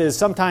path is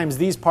sometimes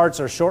these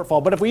parts are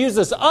shortfall. But if we use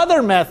this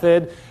other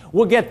method,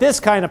 we'll get this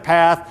kind of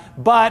path,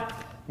 but,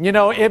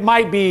 it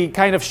might be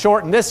kind of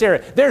short in this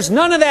area. There's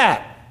none of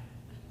that.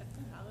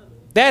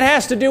 That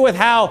has to do with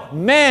how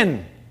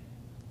men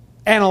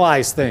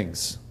analyze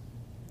things.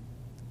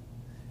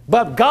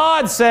 But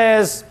God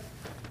says,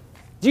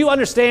 do you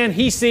understand?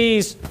 He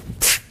sees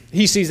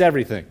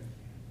everything.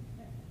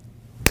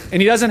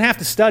 And He doesn't have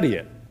to study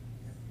it.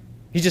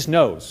 He just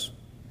knows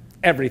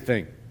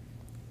everything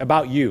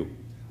about you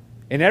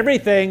and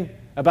everything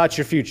about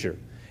your future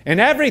and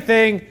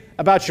everything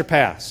about your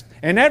past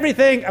and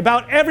everything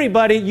about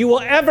everybody you will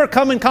ever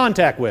come in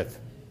contact with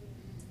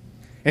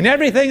and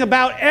everything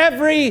about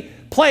every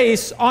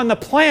place on the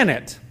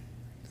planet.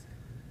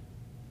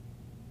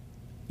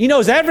 He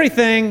knows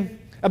everything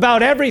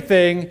about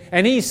everything,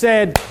 and He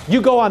said,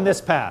 you go on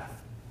this path.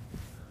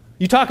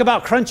 You talk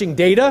about crunching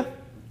data?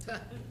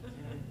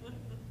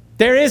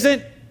 There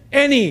isn't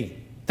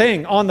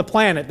anything on the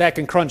planet that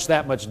can crunch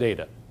that much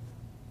data.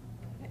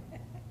 Do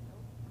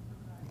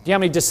you know how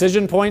many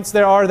decision points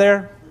there are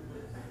there?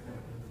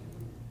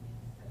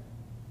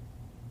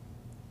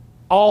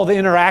 All the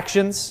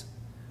interactions.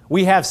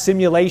 We have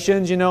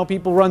simulations,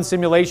 people run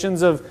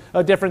simulations of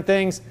different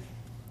things.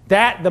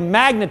 The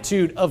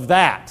magnitude of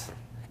that,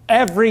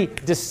 every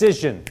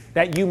decision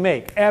that you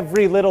make,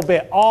 every little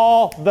bit,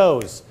 all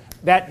those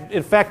that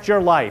affect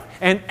your life,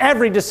 and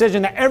every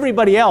decision that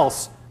everybody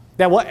else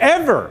that will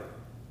ever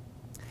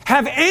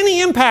have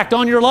any impact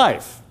on your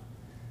life,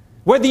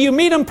 whether you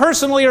meet them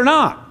personally or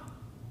not.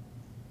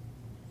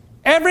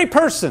 Every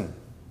person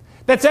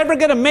that's ever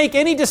going to make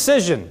any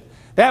decision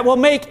that will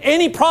make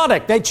any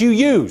product that you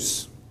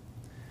use,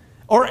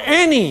 or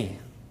any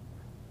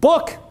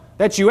book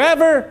that you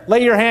ever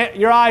lay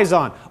your eyes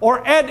on,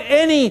 or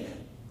any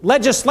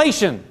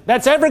legislation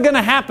that's ever going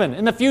to happen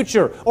in the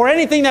future, or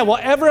anything that will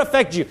ever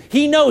affect you.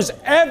 He knows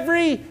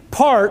every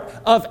part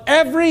of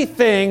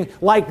everything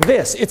like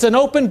this. It's an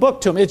open book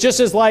to Him. It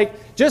just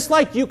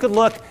like you could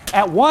look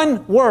at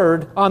one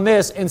word on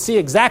this and see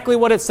exactly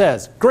what it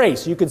says.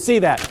 Grace, you can see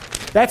that.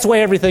 That's the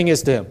way everything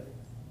is to Him.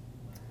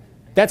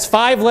 That's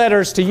 5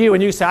 letters to you,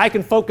 and you say, I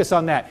can focus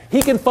on that.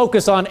 He can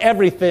focus on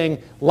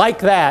everything like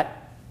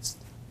that,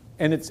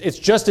 and it's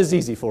just as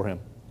easy for Him.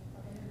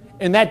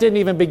 And that didn't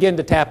even begin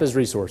to tap His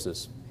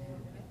resources.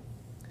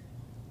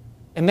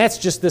 And that's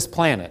just this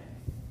planet.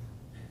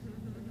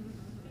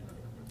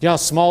 You know how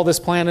small this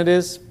planet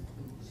is?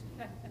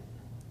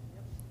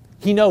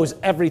 He knows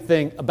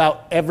everything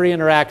about every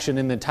interaction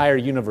in the entire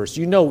universe.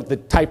 You know the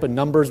type of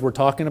numbers we're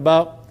talking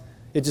about?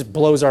 It just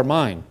blows our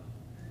mind.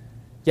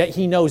 Yet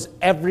He knows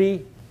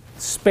every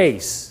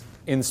space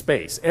in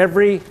space,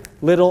 every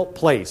little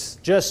place.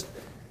 Just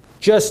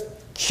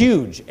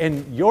huge.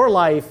 And your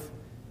life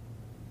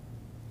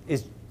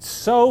is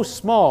so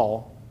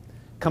small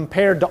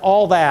compared to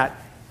all that,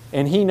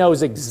 and He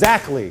knows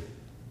exactly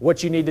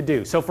what you need to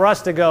do. So for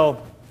us to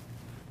go,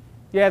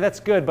 yeah, that's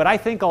good, but I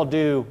think I'll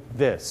do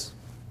this.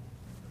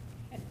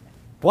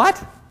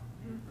 What?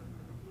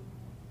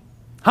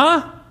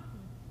 Huh?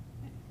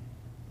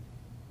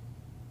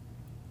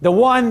 The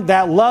one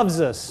that loves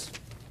us,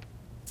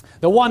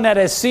 the one that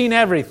has seen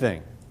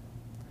everything.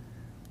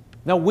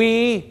 Now,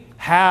 we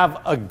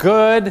have a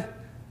good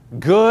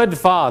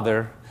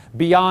Father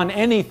beyond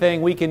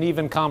anything we can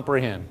even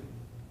comprehend.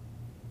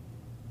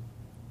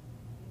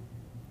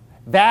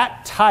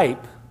 That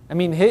type,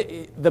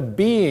 the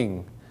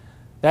being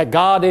that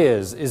God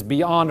is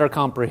beyond our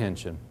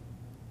comprehension.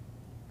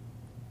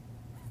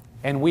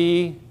 And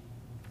we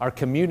are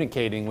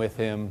communicating with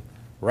Him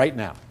right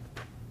now.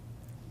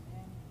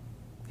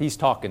 He's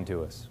talking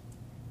to us.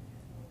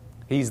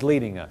 He's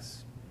leading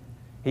us.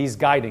 He's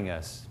guiding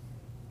us.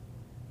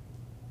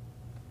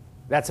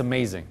 That's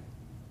amazing.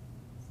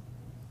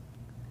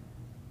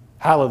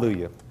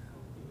 Hallelujah.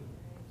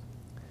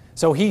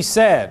 So he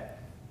said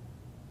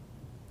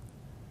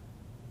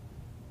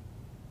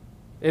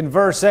in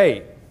verse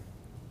 8,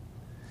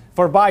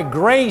 "For by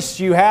grace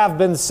you have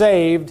been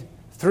saved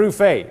through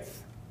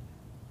faith.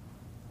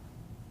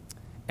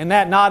 And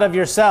that not of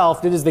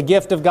yourself, it is the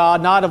gift of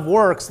God, not of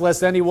works,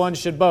 lest anyone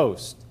should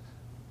boast.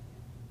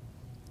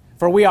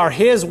 For we are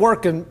His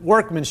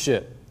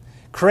workmanship,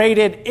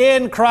 created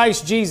in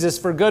Christ Jesus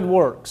for good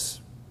works,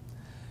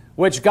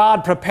 which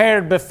God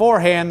prepared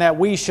beforehand that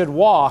we should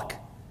walk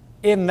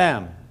in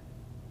them."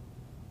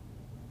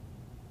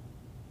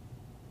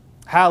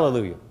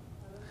 Hallelujah.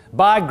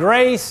 By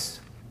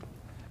grace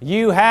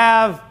you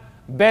have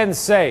been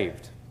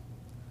saved.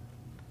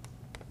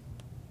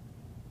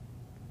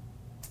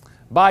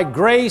 By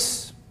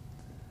grace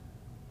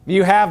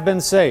you have been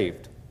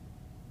saved.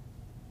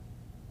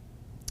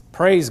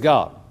 Praise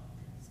God.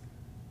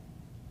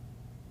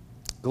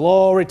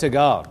 Glory to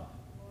God.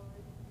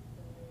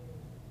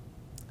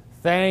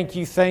 Thank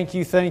you, thank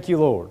you, thank you,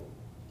 Lord.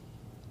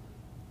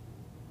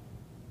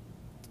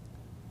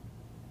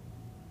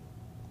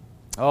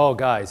 Oh,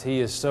 guys, He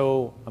is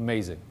so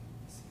amazing.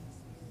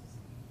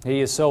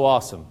 He is so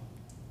awesome.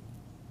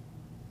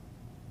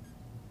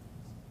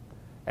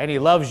 And He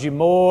loves you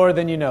more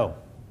than you know.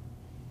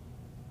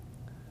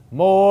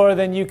 More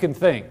than you can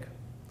think.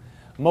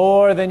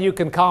 More than you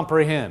can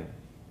comprehend.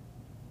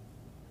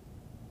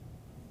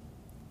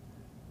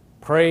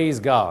 Praise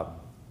God.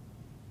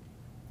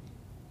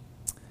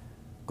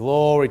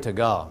 Glory to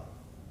God.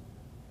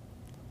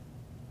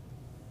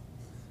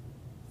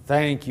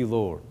 Thank you,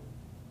 Lord.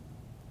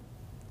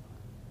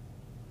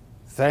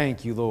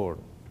 Thank you, Lord.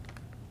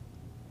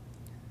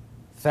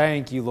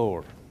 Thank you,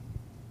 Lord.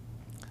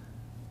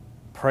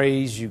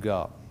 Praise you,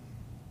 God.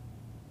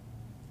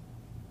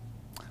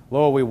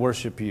 Lord, we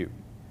worship you.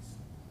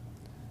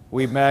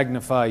 We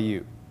magnify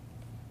you.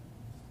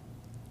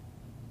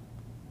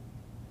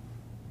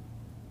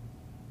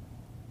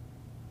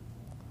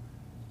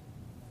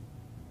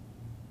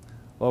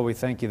 Lord, we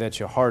thank you that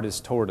your heart is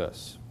toward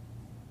us.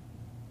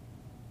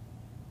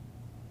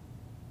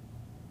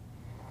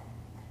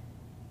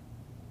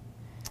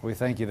 We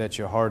thank you that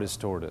your heart is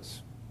toward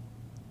us.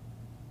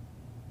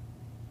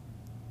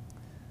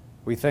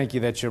 We thank you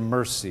that your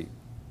mercy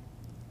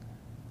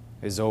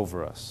is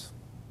over us.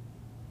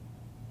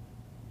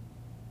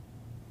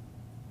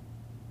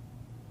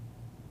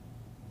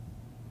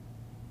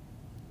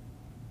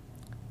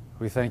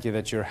 We thank you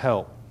that your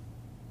help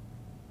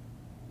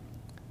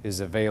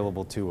is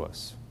available to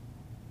us.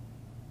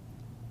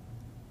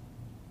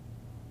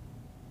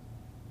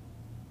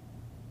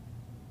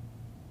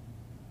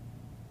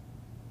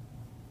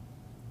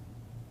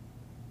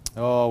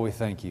 Oh, we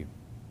thank you.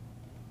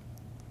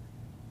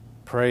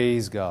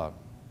 Praise God.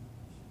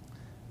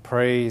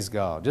 Praise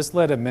God. Just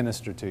let Him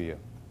minister to you.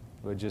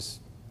 We'll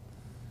just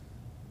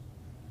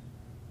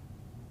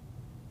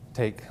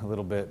take a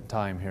little bit of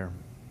time here.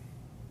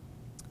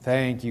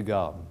 Thank you,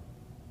 God.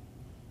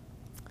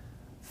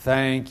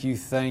 Thank you,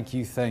 thank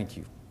you, thank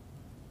you.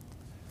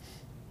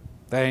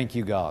 Thank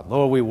you, God.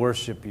 Lord, we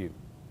worship you.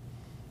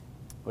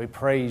 We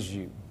praise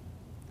you.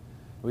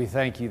 We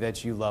thank you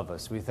that you love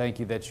us. We thank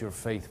you that you're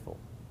faithful.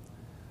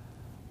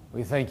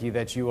 We thank you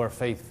that you are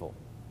faithful.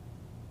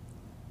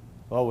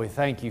 Lord, we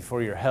thank you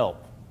for your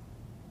help.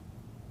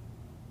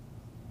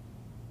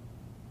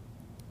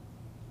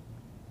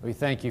 We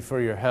thank you for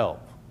your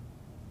help.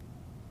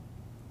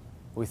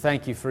 We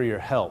thank you for your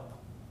help.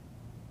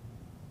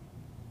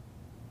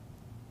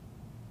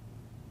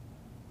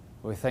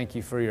 We thank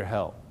you for your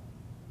help.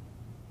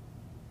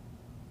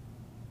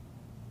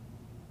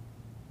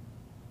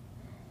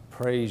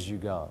 Praise you,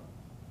 God.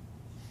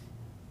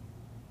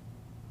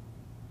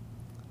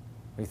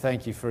 We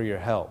thank you for your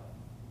help.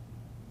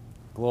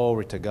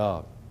 Glory to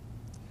God.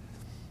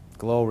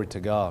 Glory to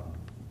God.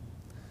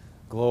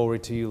 Glory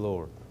to you,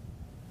 Lord.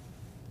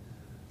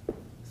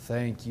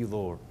 Thank you,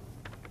 Lord.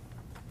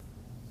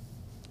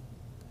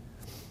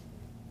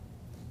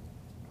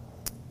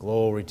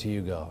 Glory to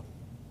you, God.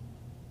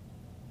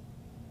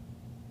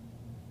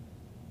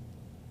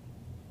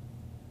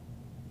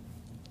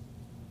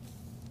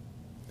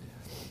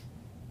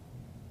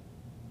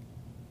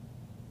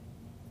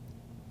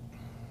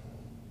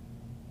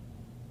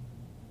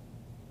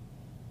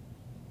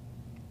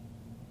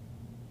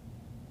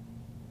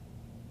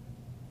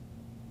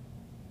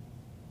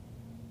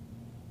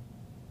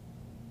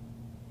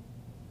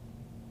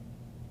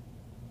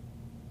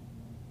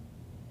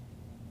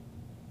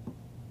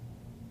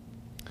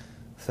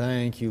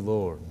 Thank you,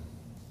 Lord.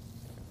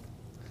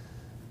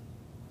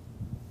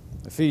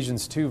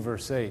 Ephesians 2,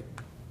 verse 8.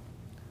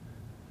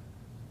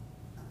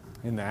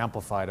 In the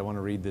Amplified, I want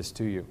to read this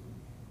to you.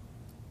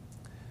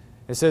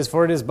 It says,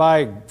 "For it is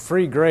by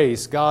free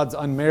grace, God's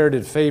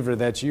unmerited favor,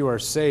 that you are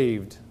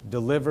saved,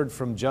 delivered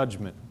from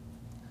judgment,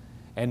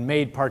 and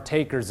made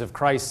partakers of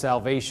Christ's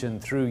salvation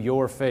through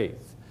your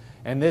faith.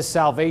 And this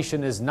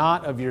salvation is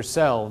not of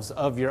yourselves,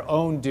 of your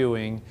own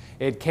doing.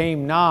 It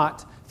came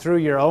not through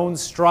your own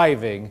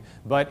striving,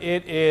 but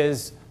it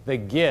is the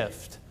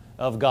gift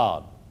of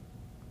God.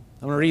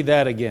 I'm going to read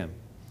that again.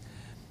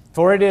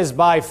 For it is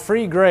by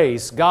free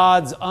grace,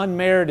 God's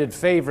unmerited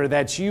favor,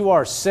 that you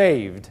are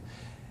saved,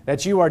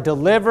 that you are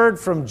delivered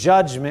from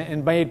judgment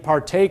and made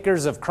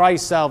partakers of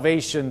Christ's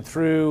salvation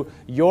through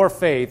your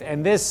faith.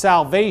 And this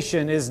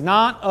salvation is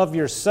not of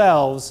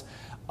yourselves,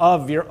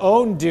 of your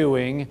own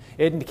doing.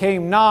 It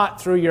came not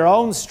through your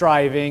own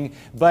striving,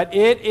 but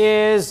it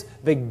is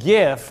the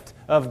gift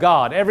of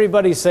God.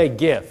 Everybody say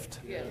gift.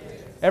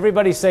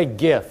 Everybody say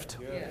gift.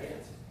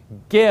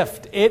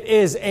 Gift. It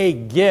is a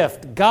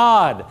gift.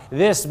 God,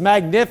 this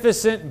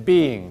magnificent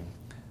being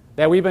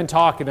that we've been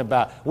talking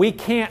about. We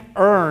can't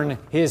earn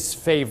His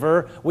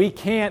favor. We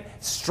can't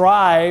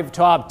strive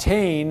to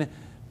obtain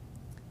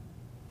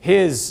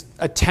His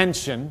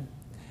attention.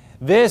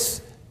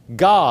 This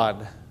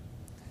God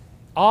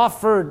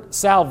offered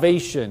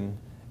salvation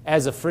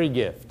as a free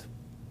gift.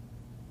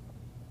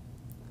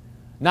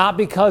 Not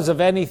because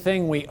of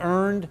anything we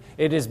earned.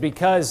 It is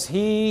because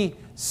He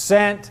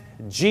sent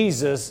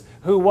Jesus,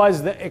 who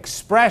was the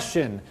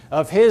expression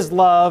of His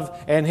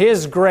love and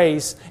His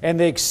grace and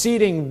the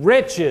exceeding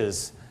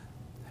riches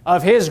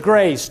of His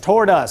grace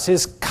toward us,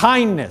 His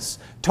kindness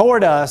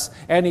toward us,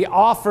 and He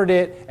offered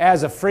it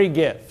as a free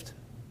gift.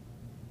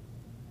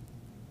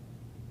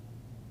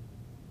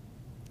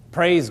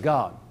 Praise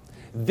God.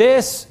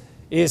 This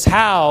is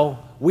how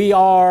we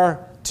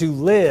are to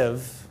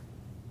live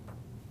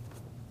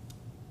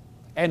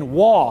and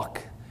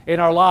walk in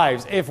our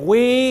lives. If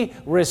we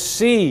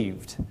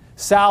received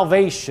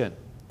salvation,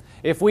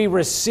 if we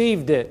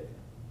received it,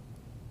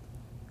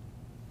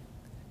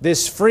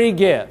 this free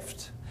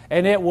gift,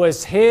 and it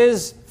was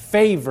His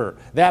favor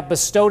that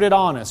bestowed it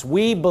on us.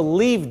 We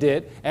believed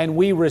it and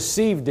we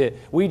received it.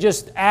 We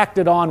just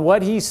acted on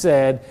what He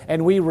said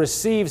and we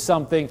received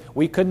something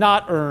we could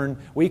not earn,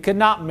 we could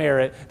not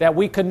merit, that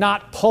we could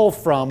not pull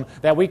from,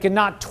 that we could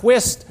not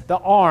twist the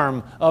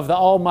arm of the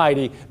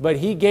Almighty, but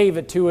He gave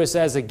it to us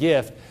as a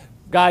gift.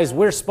 Guys,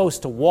 we're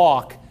supposed to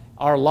walk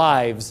our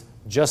lives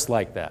just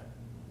like that.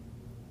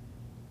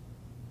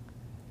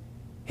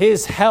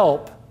 His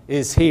help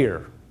is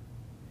here.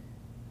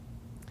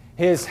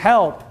 His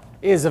help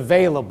is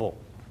available.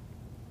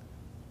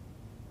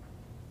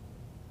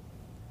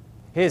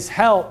 His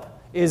help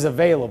is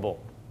available.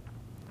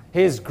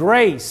 His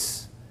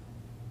grace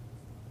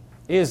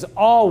is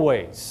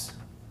always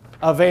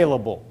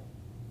available.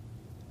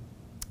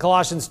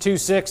 Colossians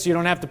 2:6, you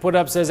don't have to put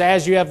up, says,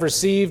 as you have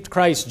received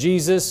Christ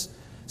Jesus,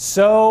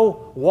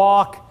 so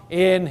walk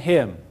in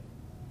Him.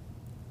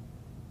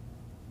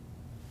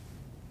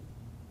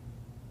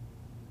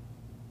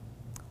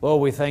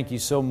 Lord, we thank You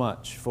so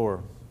much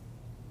for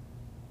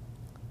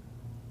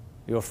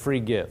Your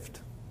free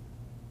gift.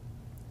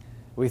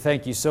 We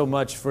thank You so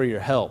much for Your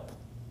help.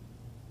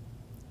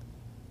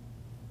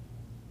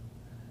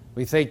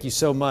 We thank You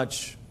so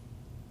much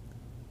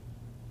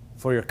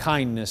for Your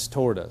kindness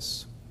toward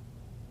us.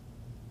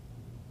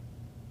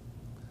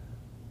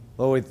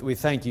 Lord, we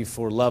thank You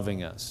for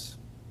loving us.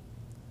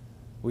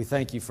 We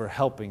thank You for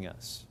helping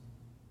us.